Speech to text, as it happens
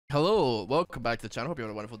Hello, welcome back to the channel. Hope you're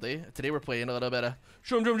having a wonderful day. Today we're playing a little bit of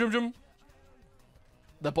Shum.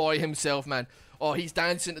 The boy himself, man. Oh, he's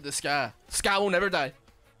dancing to the ska. Ska will never die.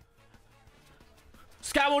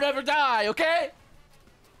 Ska will never die, okay?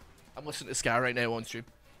 I'm listening to ska right now on stream.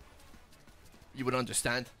 You would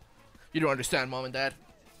understand. You don't understand, mom and dad.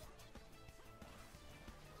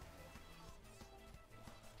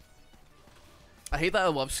 I hate that I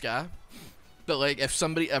love ska, but like if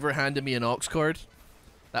somebody ever handed me an aux cord,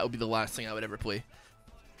 that would be the last thing I would ever play.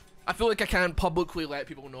 I feel like I can't publicly let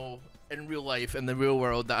people know in real life, in the real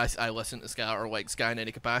world, that I listen to ska or like ska in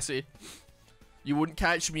any capacity. You wouldn't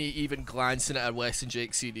catch me even glancing at a Less Than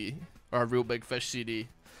Jake CD or a Real Big Fish CD.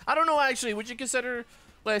 I don't know actually, would you consider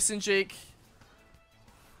Less Than Jake?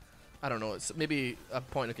 I don't know, it's maybe a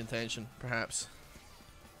point of contention, perhaps.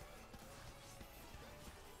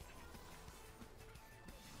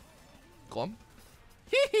 Glum?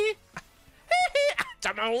 Hee hee!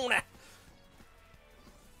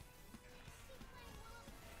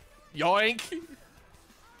 Yoink!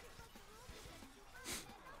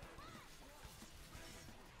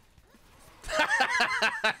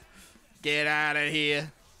 Get out of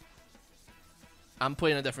here! I'm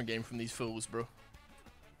playing a different game from these fools, bro.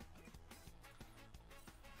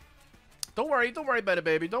 Don't worry about it,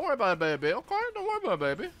 baby. Don't worry about it, baby. Okay, don't worry about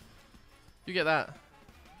it, baby. You get that.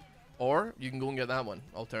 Or you can go and get that one,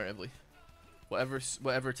 alternatively.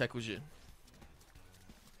 Whatever tickles you.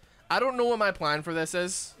 I don't know what my plan for this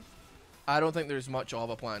is. I don't think there's much of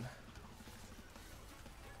a plan.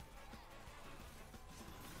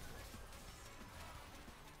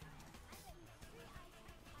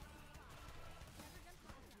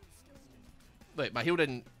 Wait, my heal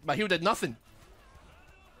did nothing.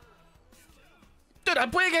 Dude, I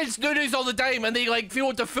play against noodles all the time and they like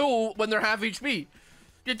feel to full when they're half HP.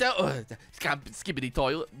 Get down. Skibbity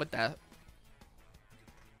toilet. What that?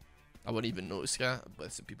 I wouldn't even notice that,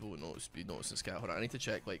 but some people would be noticing Scat. Hold on, I need to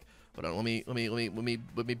check. Like, hold on, let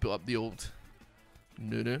me put up the old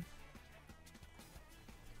Nunu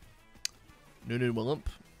Willump.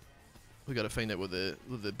 We gotta find out what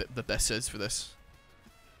the best is for this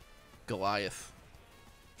Goliath.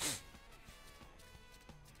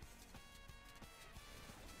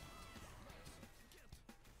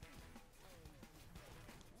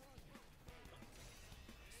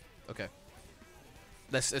 Okay.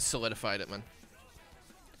 This is solidified it, man.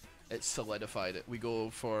 It's solidified it. We go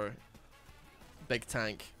for big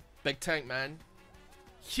tank. Big tank, man.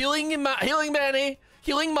 Healing many.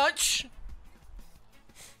 Healing much.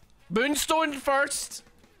 Moonstone first.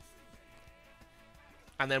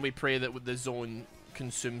 And then we pray that the zone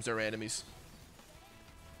consumes our enemies.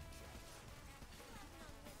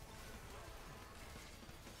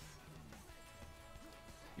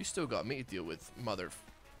 You still got me to deal with, mother.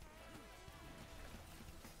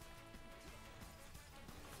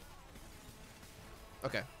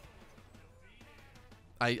 Okay.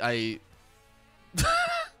 I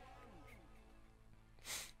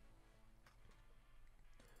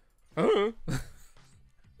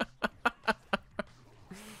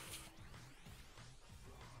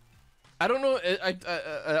I don't know. I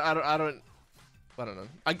don't know.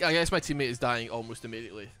 I guess my teammate is dying almost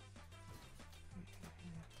immediately.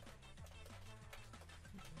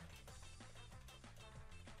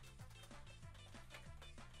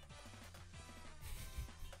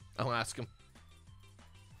 I'll ask him.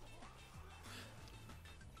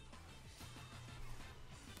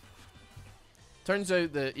 Turns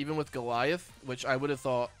out that even with Goliath, which I would have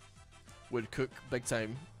thought would cook big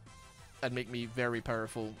time and make me very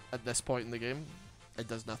powerful at this point in the game, it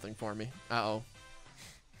does nothing for me at all.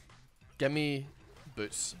 Give me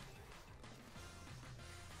boots.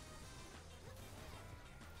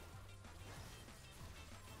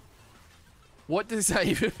 What does that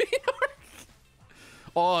even mean?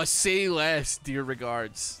 Oh, say less, dear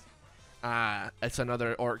regards. Ah, it's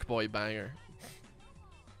another orc boy banger.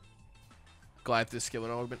 Glad this skill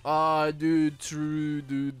and augment. Ah, dude, true,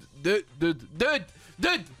 dude.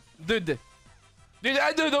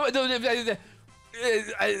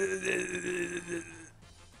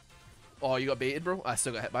 Oh, you got baited, bro. I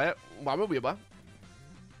still got hit by it. Why would we, bro?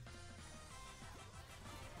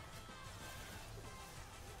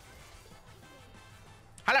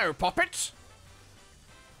 Hello, puppets.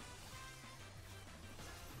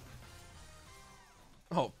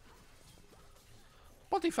 Oh.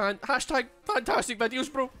 Bloody hashtag fantastic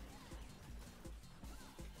videos, bro.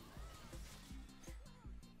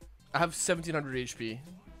 I have 1700 HP.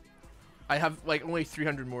 I have like only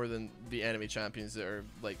 300 more than the enemy champions that are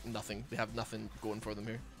like nothing. They have nothing going for them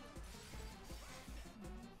here.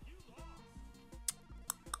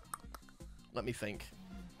 Let me think.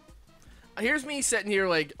 Here's me sitting here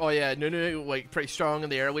like, oh yeah, no, like pretty strong in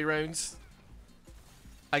the early rounds.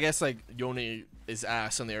 I guess like Yoni is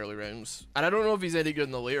ass in the early rounds, and I don't know if he's any good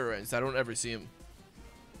in the later rounds. I don't ever see him,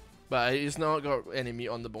 but he's not got any meat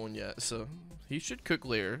on the bone yet, so he should cook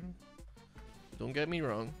later. Don't get me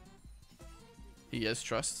wrong. He is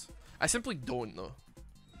trust. I simply don't though.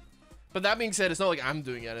 But that being said, it's not like I'm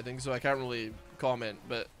doing anything, so I can't really comment.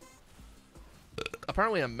 But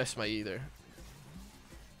apparently I missed my either.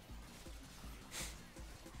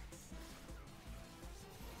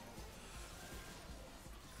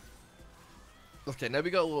 Okay, now we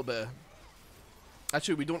got a little bit.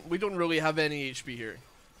 Actually, we don't really have any HP here.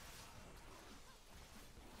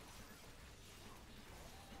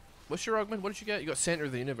 What's your augment? What did you get? You got Center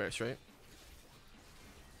of the Universe, right?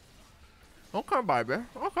 Okay, baby.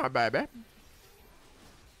 Okay, baby.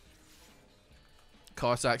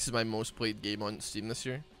 Cossacks is my most played game on Steam this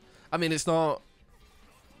year. I mean, it's not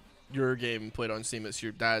your game played on Steam. It's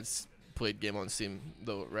your dad's played game on Steam,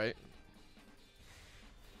 though, right?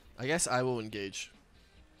 I guess I will engage.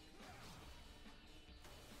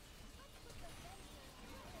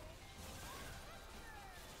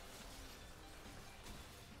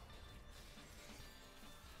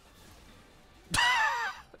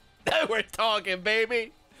 Now we're talking,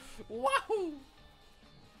 baby. Wahoo!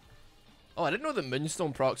 Oh, I didn't know that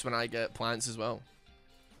Moonstone procs when I get plants as well.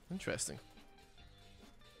 Interesting.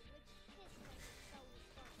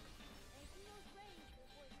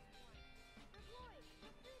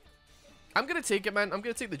 I'm gonna take it, man. I'm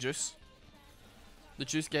gonna take the juice. The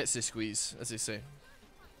juice gets the squeeze, as they say.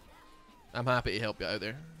 I'm happy to help you out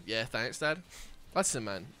there. Yeah, thanks, Dad. Listen,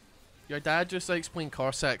 man. Your dad just likes playing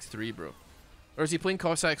Cossacks 3, bro. Or is he playing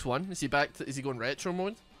Cossacks 1? Is he back to, is he going retro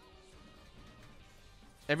mode?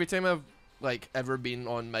 Every time I've like ever been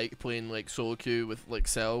on mic playing like solo queue with like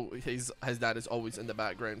Cell, his dad is always in the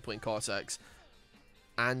background playing Cossacks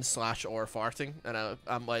and / or farting, and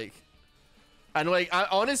I'm like, and like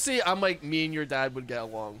honestly I'm like, me and your dad would get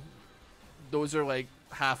along. Those are like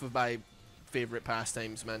half of my favorite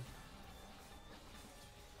pastimes, man.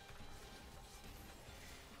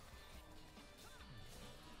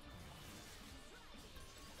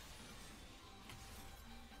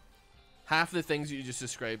 Half the things you just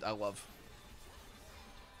described, I love.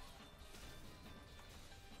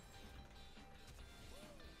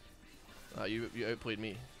 You outplayed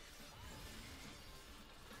me.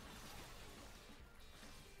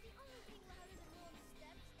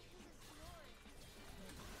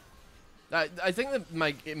 I think that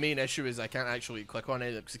my main issue is I can't actually click on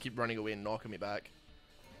it because they keep running away and knocking me back.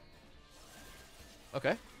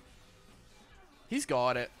 Okay. He's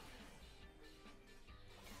got it.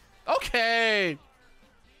 Okay.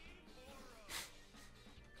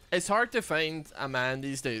 It's hard to find a man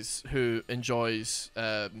these days who enjoys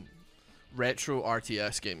retro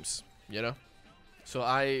RTS games, you know? So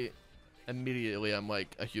I immediately am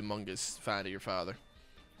like a humongous fan of your father.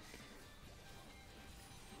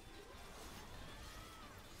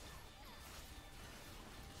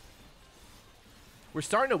 We're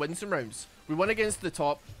starting to win some rounds. We won against the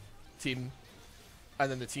top team and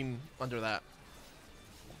then the team under that.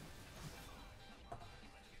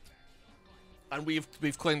 And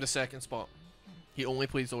we've claimed the second spot. He only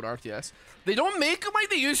plays old RTS. They don't make them like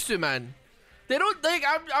they used to, man. They don't like.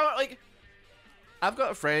 I've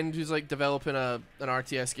got a friend who's like developing an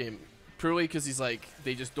RTS game purely because he's like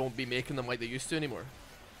they just don't be making them like they used to anymore.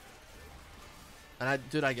 And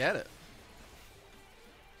dude, I get it.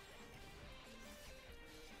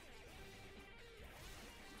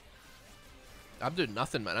 I'm doing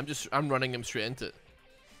nothing, man. I'm running him straight into it.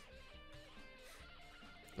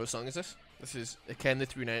 What song is this? This is Ken the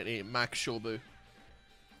 390 Max Shobu.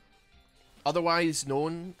 Otherwise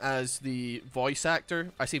known as the voice actor,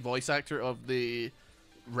 I say voice actor, of the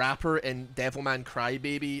rapper in Devilman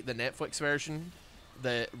Crybaby, the Netflix version,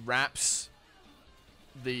 that raps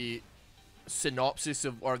the synopsis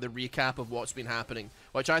of, or the recap of what's been happening,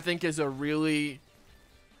 which I think is a really...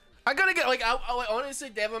 I gotta get, like, I honestly,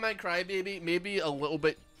 Devilman Crybaby, maybe a little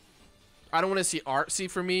bit, I don't want to say artsy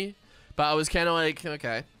for me, but I was kind of like,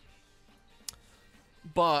 okay.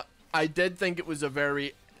 But I did think it was a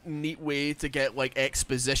very neat way to get like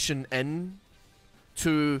exposition in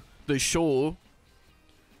to the show.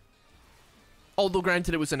 Although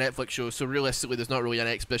granted it was a Netflix show, so realistically there's not really an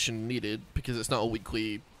exposition needed because it's not a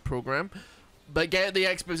weekly program. But get the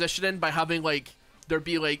exposition in by having like there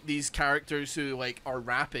be like these characters who like are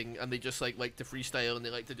rapping and they just like to freestyle and they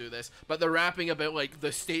like to do this, but they're rapping about like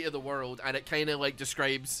the state of the world, and it kind of like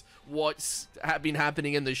describes what's been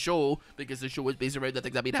happening in the show because the show is based around the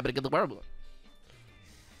things that have been happening in the world.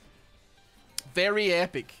 Very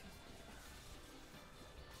epic.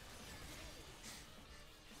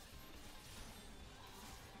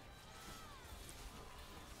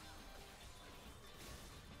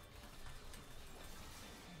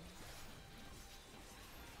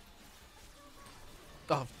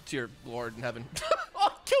 Oh, dear Lord in heaven.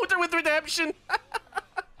 Oh, killed her with redemption.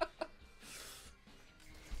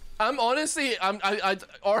 I'm honestly,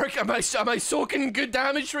 Orc, am I soaking good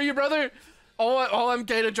damage for you, brother? All I'm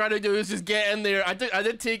kind of trying to do is just get in there. I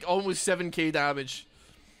did take almost 7k damage.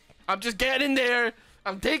 I'm just getting in there.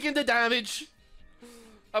 I'm taking the damage.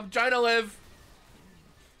 I'm trying to live.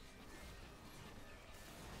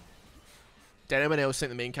 Did anyone else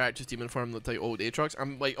think the main character's demon form looked like old Aatrox?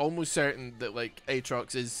 I'm like almost certain that like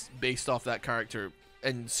Aatrox is based off that character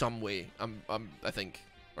in some way. I think,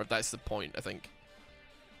 or if that's the point, I think.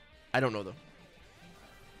 I don't know though.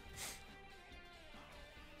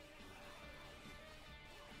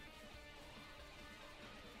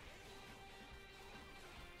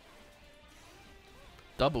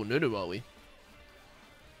 Double Nunu, are we?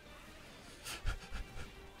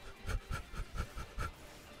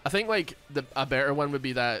 I think like a better one would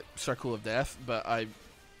be that Circle of Death, but I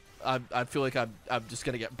feel like I'm just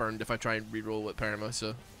gonna get burned if I try and reroll with Perma,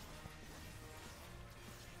 so.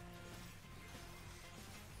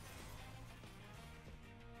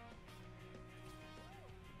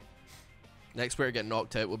 Next player to get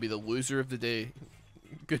knocked out will be the loser of the day.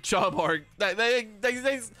 Good job, Orc.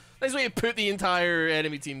 Nice way to put the entire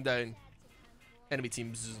enemy team down. Enemy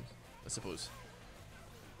teams, I suppose.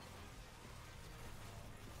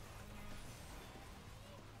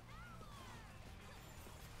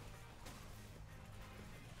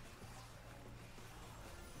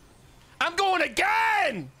 I'm going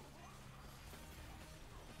again!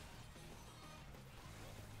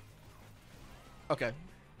 Okay.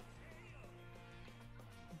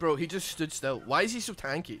 Bro, he just stood still. Why is he so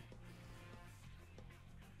tanky?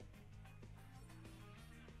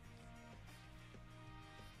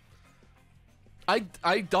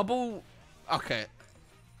 I double. Okay.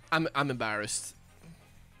 I'm embarrassed.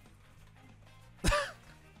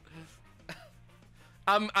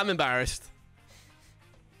 I'm embarrassed.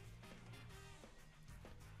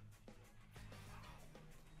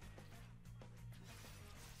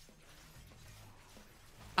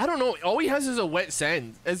 I don't know. All he has is a wet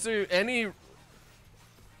send. Is there any...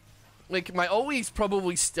 Like, my Ollie's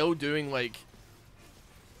probably still doing, like...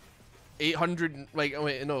 800... Like, oh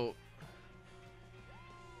wait, no.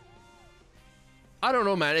 I don't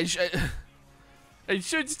know, man. He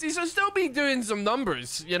should still be doing some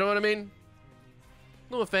numbers. You know what I mean?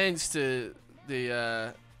 No offense to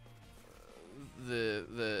the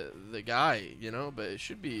guy, you know? But it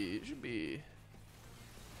should be...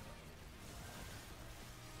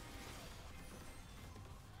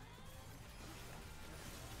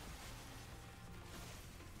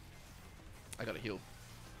 I gotta heal.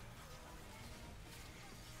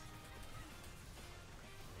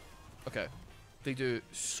 Okay. They do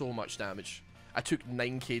so much damage. I took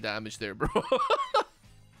 9k damage there, bro.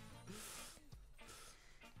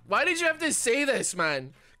 Why did you have to say this,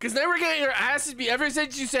 man? Because now we're getting our asses beat. Ever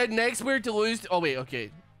since you said next player to lose... Oh, wait,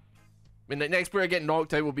 okay. When the next player getting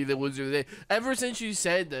knocked out will be the loser of the day. Ever since you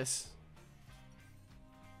said this,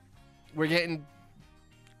 we're getting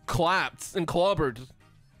clapped and clobbered.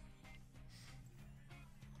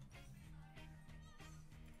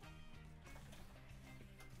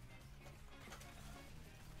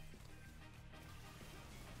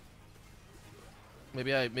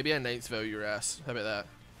 Maybe I Knight's Vow your ass. How about that?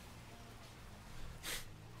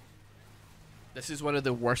 This is one of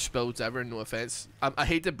the worst builds ever, no offense. I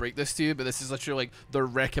hate to break this to you, but this is literally like the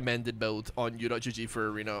recommended build on u.gg for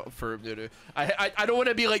Arena for Nunu. I don't want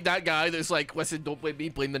to be like that guy that's like, listen, don't blame me,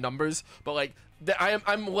 blame the numbers. But like,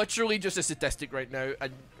 I'm literally just a statistic right now,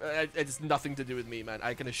 and it's nothing to do with me, man.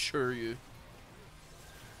 I can assure you.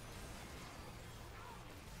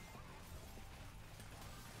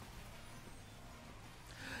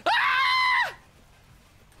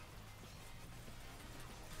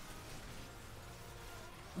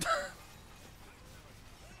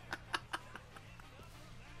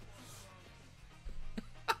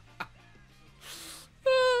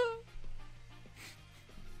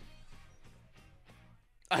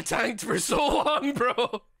 I tanked for so long,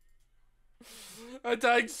 bro. I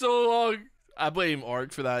tanked so long. I blame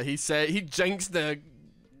Orc for that. He said he jinxed he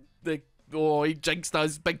jinxed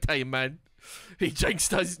us big time, man. He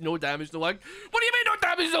jinxed us. No damage, no luck. What do you mean no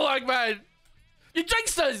damage, no luck, man? You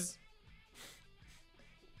jinxed us.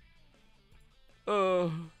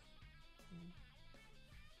 You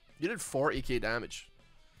did 40k damage.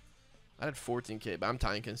 I did 14k, but I'm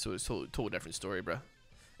tanking, so it's a total different story, bro.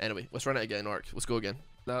 Anyway, let's run it again, Orc. Let's go again.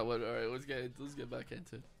 That one. All right, let's get back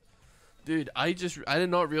into it. Dude, I did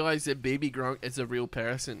not realize that Baby Gronk is a real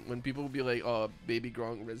person. When people be like, "Oh, Baby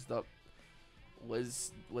Gronk rizzed up,"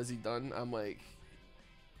 was he done? I'm like,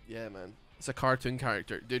 Yeah, man. It's a cartoon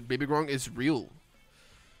character. Dude, Baby Gronk is real.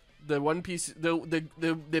 The One Piece... The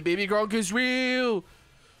Baby Gronk is real!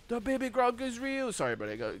 The Baby Gronk is real! Sorry,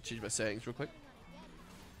 buddy. I gotta change my settings real quick.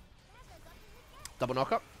 Double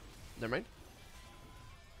knockup. Never mind.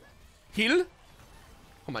 Heal.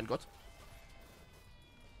 Oh my god.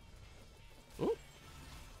 Oh.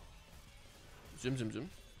 Zoom, zoom, zoom.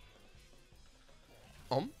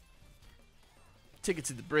 Take it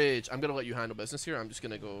to the bridge. I'm gonna let you handle business here. I'm just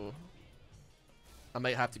gonna go... I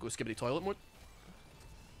might have to go skibbity toilet mode.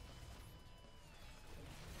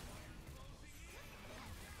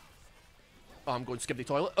 Oh, I'm going skibbity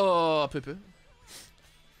toilet. Oh, poo poo.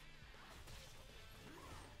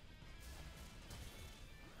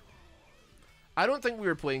 I don't think we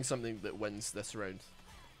were playing something that wins this round.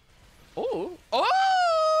 Oh!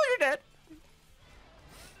 Oh! You're dead!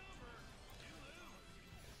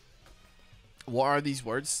 What are these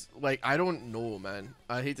words? Like, I don't know, man.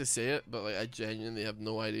 I hate to say it, but like, I genuinely have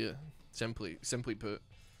no idea. Simply put.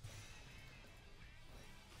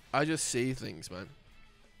 I just say things, man.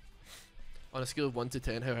 On a scale of 1 to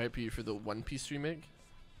 10, how hype are you for the One Piece remake?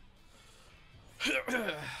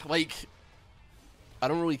 Like, I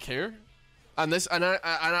don't really care. And this, and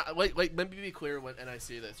I like, let me be clear when I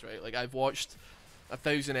say this, right? Like, I've watched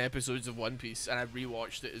 1,000 episodes of One Piece, and I've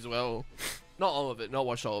rewatched it as well. Not all of it, not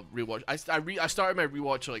watched all of it, rewatched. I started my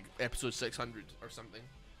rewatch like episode 600 or something.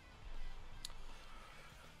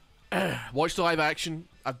 Watched the live action.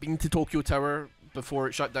 I've been to Tokyo Tower before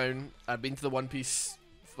it shut down. I've been to the One Piece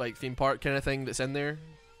like theme park kind of thing that's in there.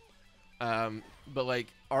 But like,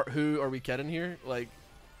 who are we kidding here? Like,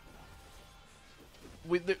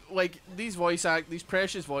 these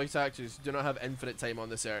precious voice actors do not have infinite time on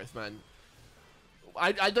this earth, man.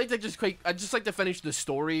 I'd like to I'd just like to finish the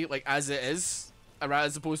story like as it is,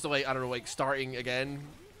 as opposed to like, I don't know, like starting again.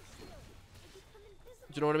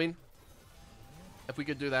 Do you know what I mean? If we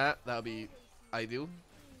could do that, that would be ideal.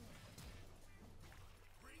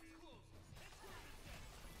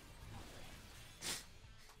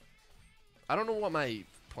 I don't know what my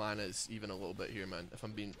plan is even a little bit here, man, if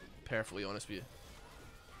I'm being perfectly honest with you.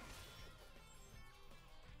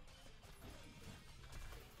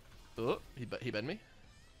 Oh, he bit me.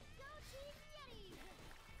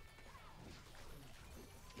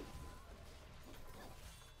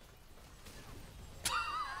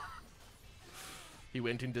 He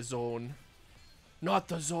went into zone. Not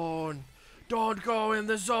the zone. Don't go in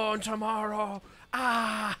the zone tomorrow.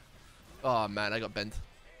 Ah! Oh man, I got bent.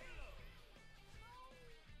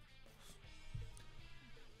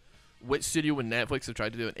 Which studio and Netflix have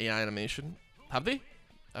tried to do an AI animation? Have they?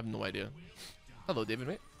 I have no idea. Hello, David,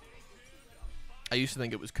 mate. I used to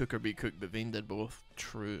think it was cook or be cooked, but Vane did both.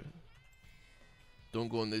 True. Don't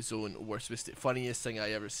go in the zone. Worst mistake. Funniest thing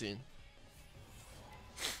I ever seen.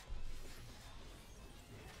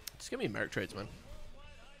 Just give me merc trades, man.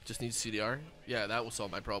 Just need CDR. Yeah, that will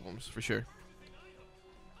solve my problems for sure.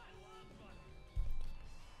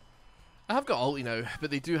 I have got ulti now,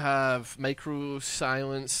 but they do have micro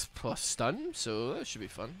silence plus stun, so that should be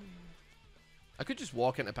fun. I could just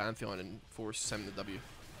walk into Pantheon and force him to W.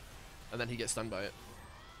 And then he gets stunned by it.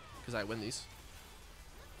 Because I win these.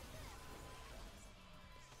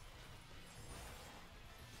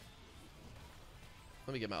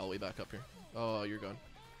 Let me get my all the way back up here. Oh, you're gone.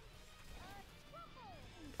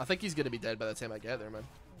 I think he's going to be dead by the time I get there, man.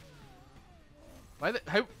 Why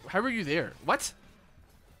how are you there? What?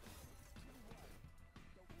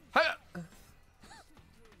 How?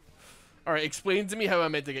 Alright, explain to me how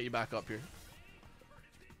I'm meant to get you back up here.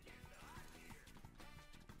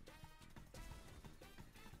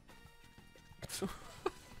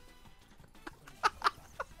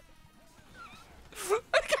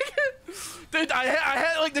 Dude, I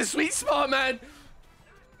hit like the sweet spot, man.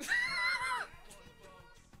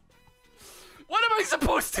 What am I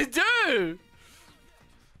supposed to do?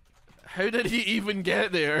 How did he even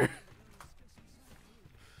get there?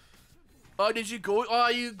 Oh, did you go? Oh,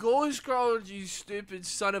 you ghost crawled, you stupid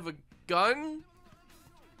son of a gun.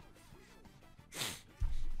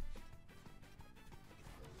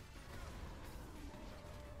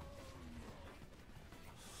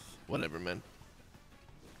 Whatever, man.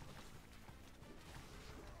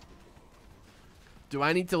 Do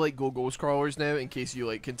I need to like go ghost crawlers now in case you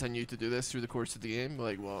like continue to do this through the course of the game?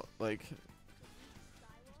 Like what? Like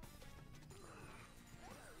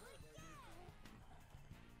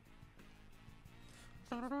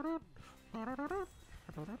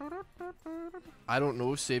I don't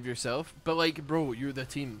know, save yourself. But like, bro, you're the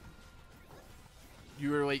team.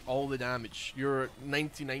 You're like all the damage. You're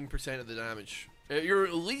 99% of the damage. You're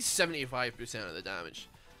at least 75% of the damage.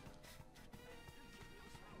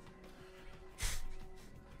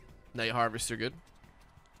 Night Harvester good.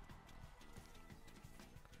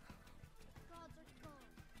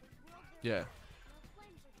 Yeah.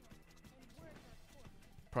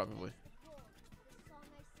 Probably.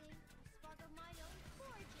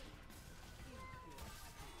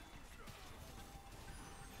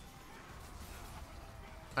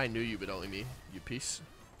 I knew you would only me, you piece.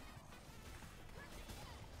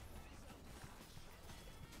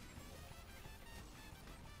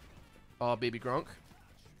 Oh, baby Gronk.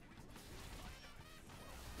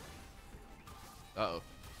 Uh-oh.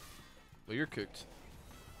 Well, you're cooked.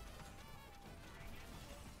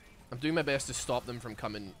 I'm doing my best to stop them from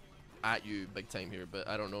coming at you big time here, but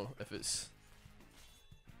I don't know if it's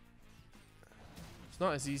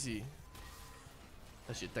not as easy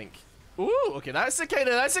as you'd think. Ooh, okay, that's the kind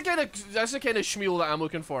of schmeal that I'm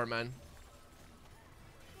looking for, man.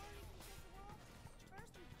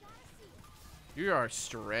 You are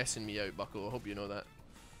stressing me out, Buckle. I hope you know that.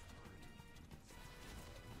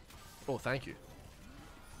 Oh, thank you.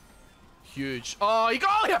 Huge. Oh, you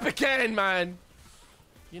got me up again, man.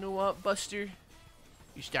 You know what, Buster?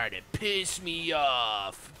 You started to piss me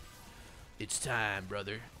off. It's time,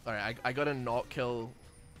 brother. Alright, I got a not kill.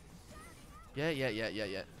 Yeah.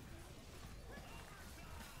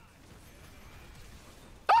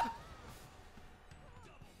 Ah!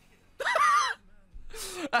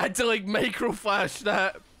 I had to like micro flash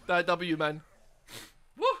that W, man.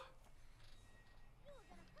 Woo!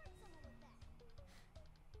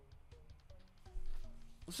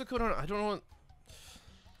 What's going on? I don't know.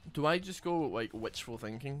 Do I just go like wishful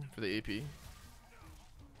thinking for the AP?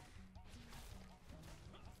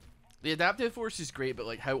 The adaptive force is great, but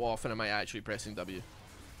like how often am I actually pressing W?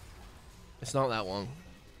 It's not that long.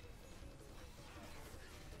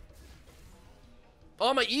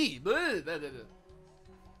 Oh, my E!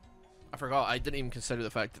 I forgot, I didn't even consider the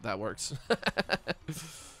fact that that works.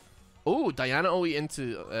 Oh, Diana ulti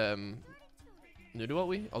into Noodle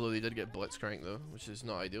ulti? Although they did get Blitzcrank though, which is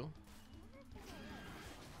not ideal.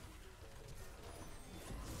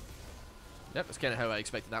 Yep, that's kind of how I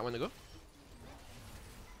expected that one to go.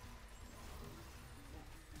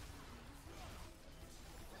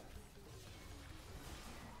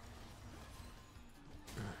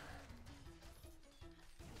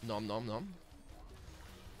 Nom nom nom.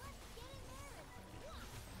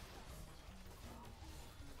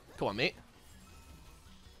 Come on, mate.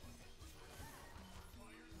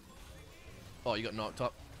 Oh, you got knocked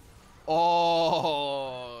up.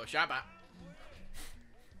 Oh, Shabba.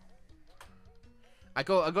 I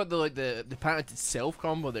got the like the patented self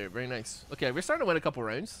combo there. Very nice. Okay, we're starting to win a couple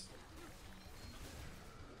rounds.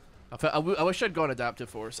 I wish I'd gone adaptive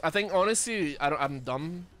force. I think honestly, I'm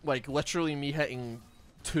dumb. Like literally, me hitting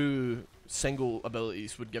 2 single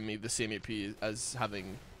abilities would give me the same AP as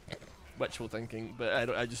having wishful thinking. But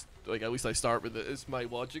I just like at least I start with it. It's my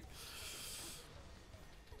logic.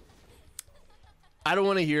 I don't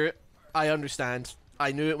want to hear it. I understand.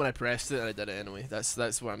 I knew it when I pressed it, and I did it anyway.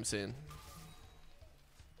 That's what I'm saying.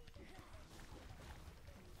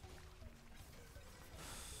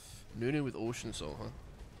 Nunu with Ocean Soul, huh?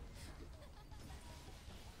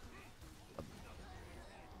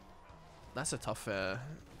 That's a tough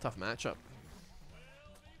matchup.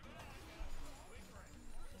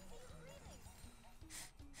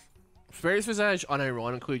 Fairy's Visage,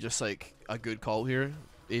 unironically, just like a good call here.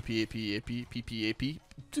 AP, PP,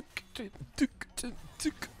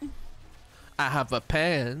 I have a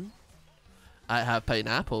pen. I have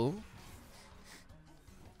pineapple.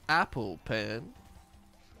 Apple pen.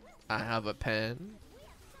 I have a pen.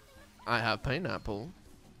 I have pineapple.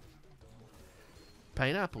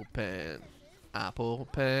 Pineapple pen. Apple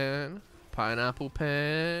pen. Pineapple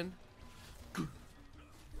pen.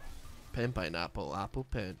 Pen, pineapple, apple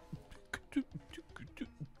pen.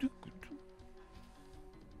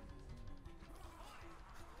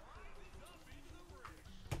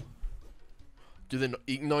 Do the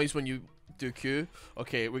eating noise when you do Q?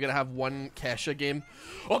 Okay, we're gonna have one Kesha game.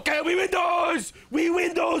 Okay, we win those! We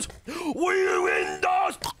win those! We win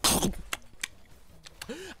those!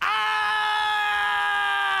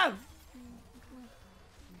 Ah!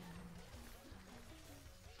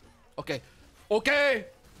 Okay. Okay!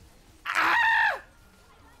 Ah!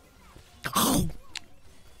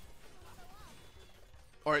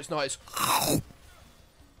 Or it's not, it's...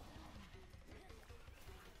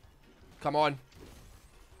 Come on.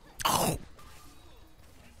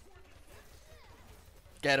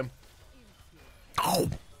 Get him.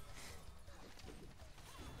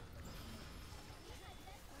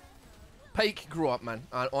 Pike grew up, man.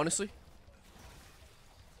 Honestly.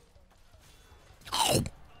 Oh,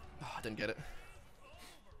 I didn't get it.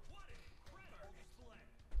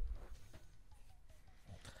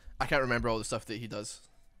 I can't remember all the stuff that he does.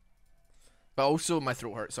 But also my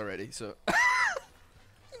throat hurts already, so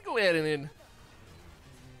go ahead and in.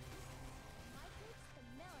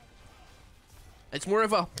 It's more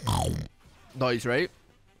of a noise, right?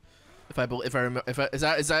 If I remember, is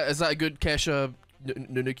that a good Kesha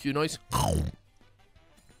Nunu noise?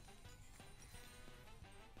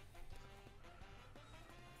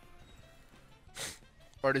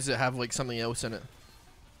 Or does it have like something else in it?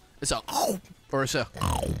 It's a or it's a.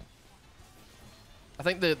 I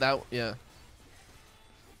think that yeah.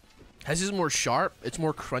 His is more sharp. It's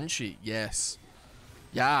more crunchy. Yes.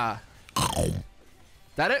 Yeah.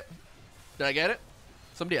 That it? Did I get it?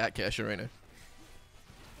 Somebody at Kesha right now.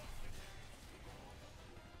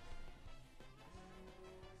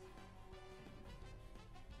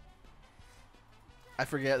 I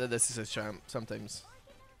forget that this is his champ sometimes.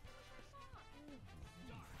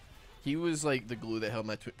 He was like the glue that held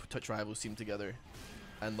my Touch Rivals team together.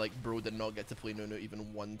 And like bro did not get to play Nunu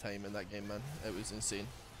even one time in that game, man. It was insane.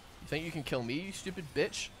 You think you can kill me, you stupid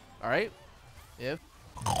bitch? Alright? Yeah.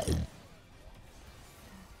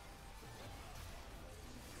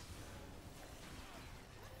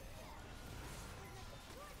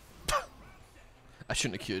 I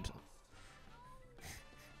shouldn't have queued.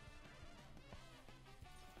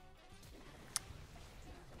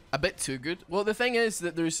 A bit too good. Well, the thing is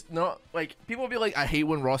that there's not, like, people will be like, I hate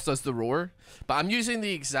when Ross does the roar, but I'm using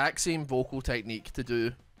the exact same vocal technique to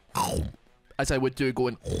do as I would do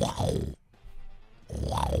going.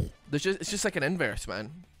 It's just like an inverse,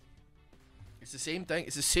 man. It's the same thing.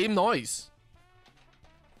 It's the same noise.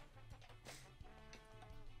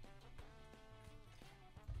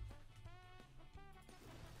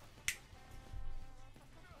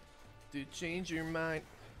 Dude, change your mind.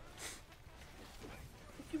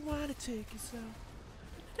 You wanna take yourself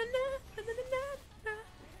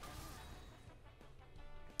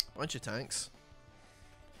bunch of tanks.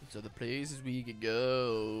 These are the places we could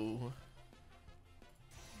go.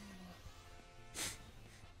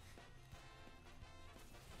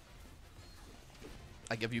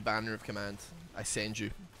 I give you banner of command. I send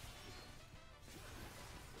you.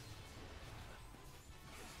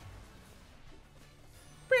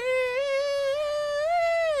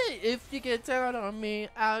 If you get down on me,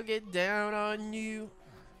 I'll get down on you.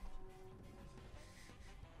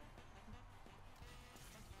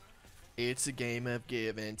 It's a game of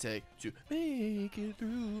give and take to make it through.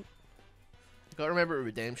 You gotta remember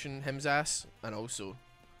Redemption, him's ass, and also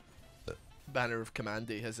Banner of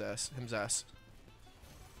Commandy, his ass, him's ass.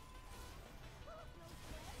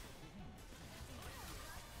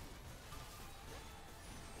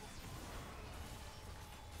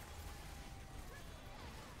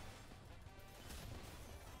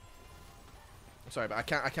 Sorry, but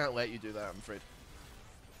I can't let you do that, I'm afraid.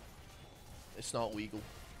 It's not legal.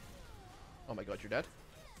 Oh my god, you're dead?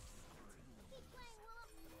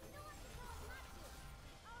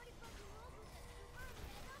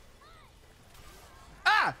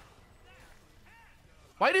 Ah!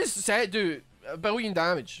 Why does Set do a billion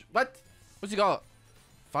damage? What? What's he got?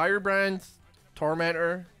 Firebrand,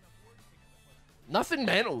 Tormentor. Nothing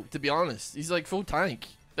mental, to be honest. He's like full tank.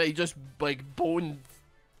 But he just like boned.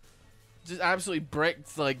 Just absolutely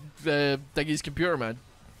bricked like the Diggy's computer, man.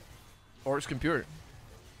 Or its computer.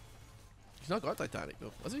 He's not got Titanic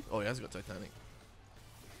though, has he? Oh, he has got Titanic.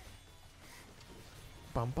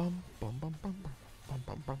 Bum bum bum bum bum bum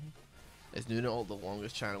bum bum. Is Nuno the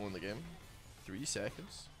longest channel in the game? 3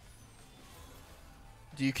 seconds.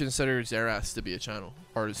 Do you consider Xerath to be a channel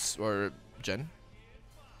or Jin?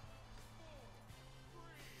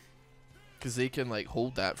 Because they can like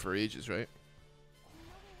hold that for ages, right?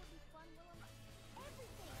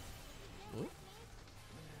 What?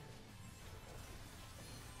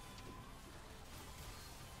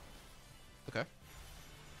 Okay.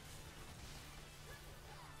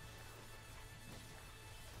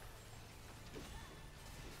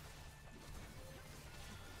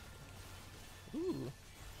 Ooh.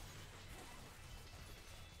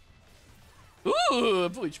 Ooh,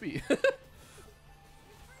 full HP.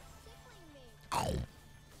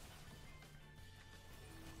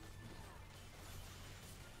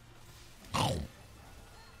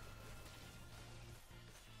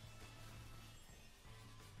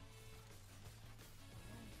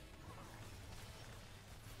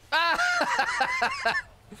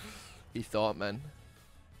 He thought, man.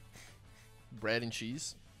 Bread and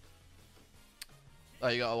cheese. Oh,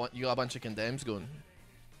 you got a bunch of condemns going.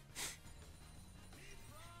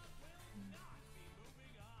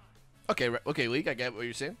 Okay, okay, League, I get what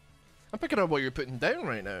you're saying. I'm picking up what you're putting down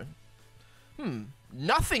right now.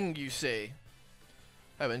 Nothing, you say.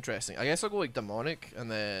 How interesting. I guess I'll go like demonic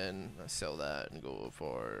and then I'll sell that and go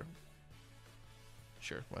for.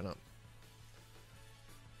 Sure, why not?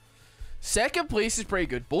 Second place is pretty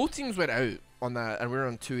good. Both teams went out on that, and we're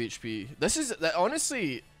on 2 HP. This is that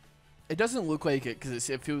honestly, it doesn't look like it because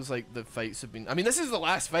it feels like the fights have been. I mean, this is the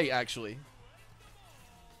last fight actually.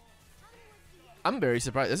 I'm very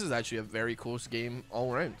surprised. This is actually a very close game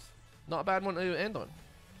all around. Not a bad one to end on.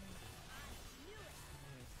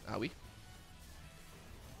 Are we?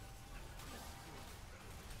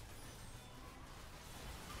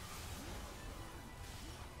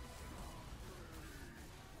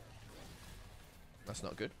 That's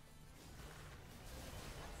not good.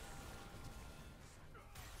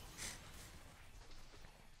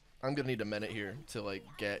 I'm gonna need a minute here to like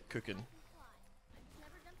get cooking.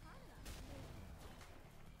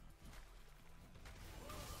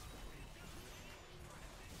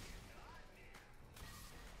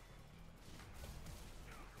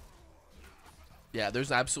 Yeah,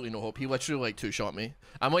 there's absolutely no hope. He literally like two-shot me.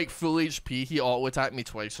 I'm like full HP. He auto-attacked me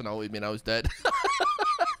twice and I mean I was dead.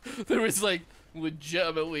 There was like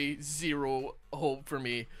legitimately zero hope for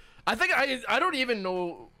me. I think I don't even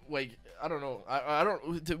know, like I don't know. I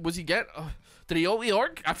don't, was he get did he ult the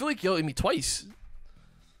orc? I feel like he ulted me twice.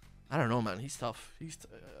 I don't know, man. He's tough.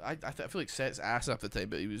 I feel like Set's ass half the time,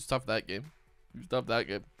 but he was tough that game. He was tough that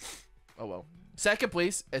game. Oh well. Second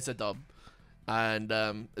place, it's a dub. And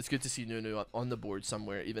it's good to see Nunu on the board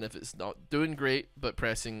somewhere, even if it's not doing great, but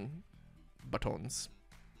pressing buttons.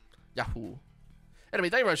 Yahoo. Anyway,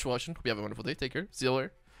 thank you very much for watching. Hope you have a wonderful day. Take care. See you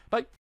later. Bye.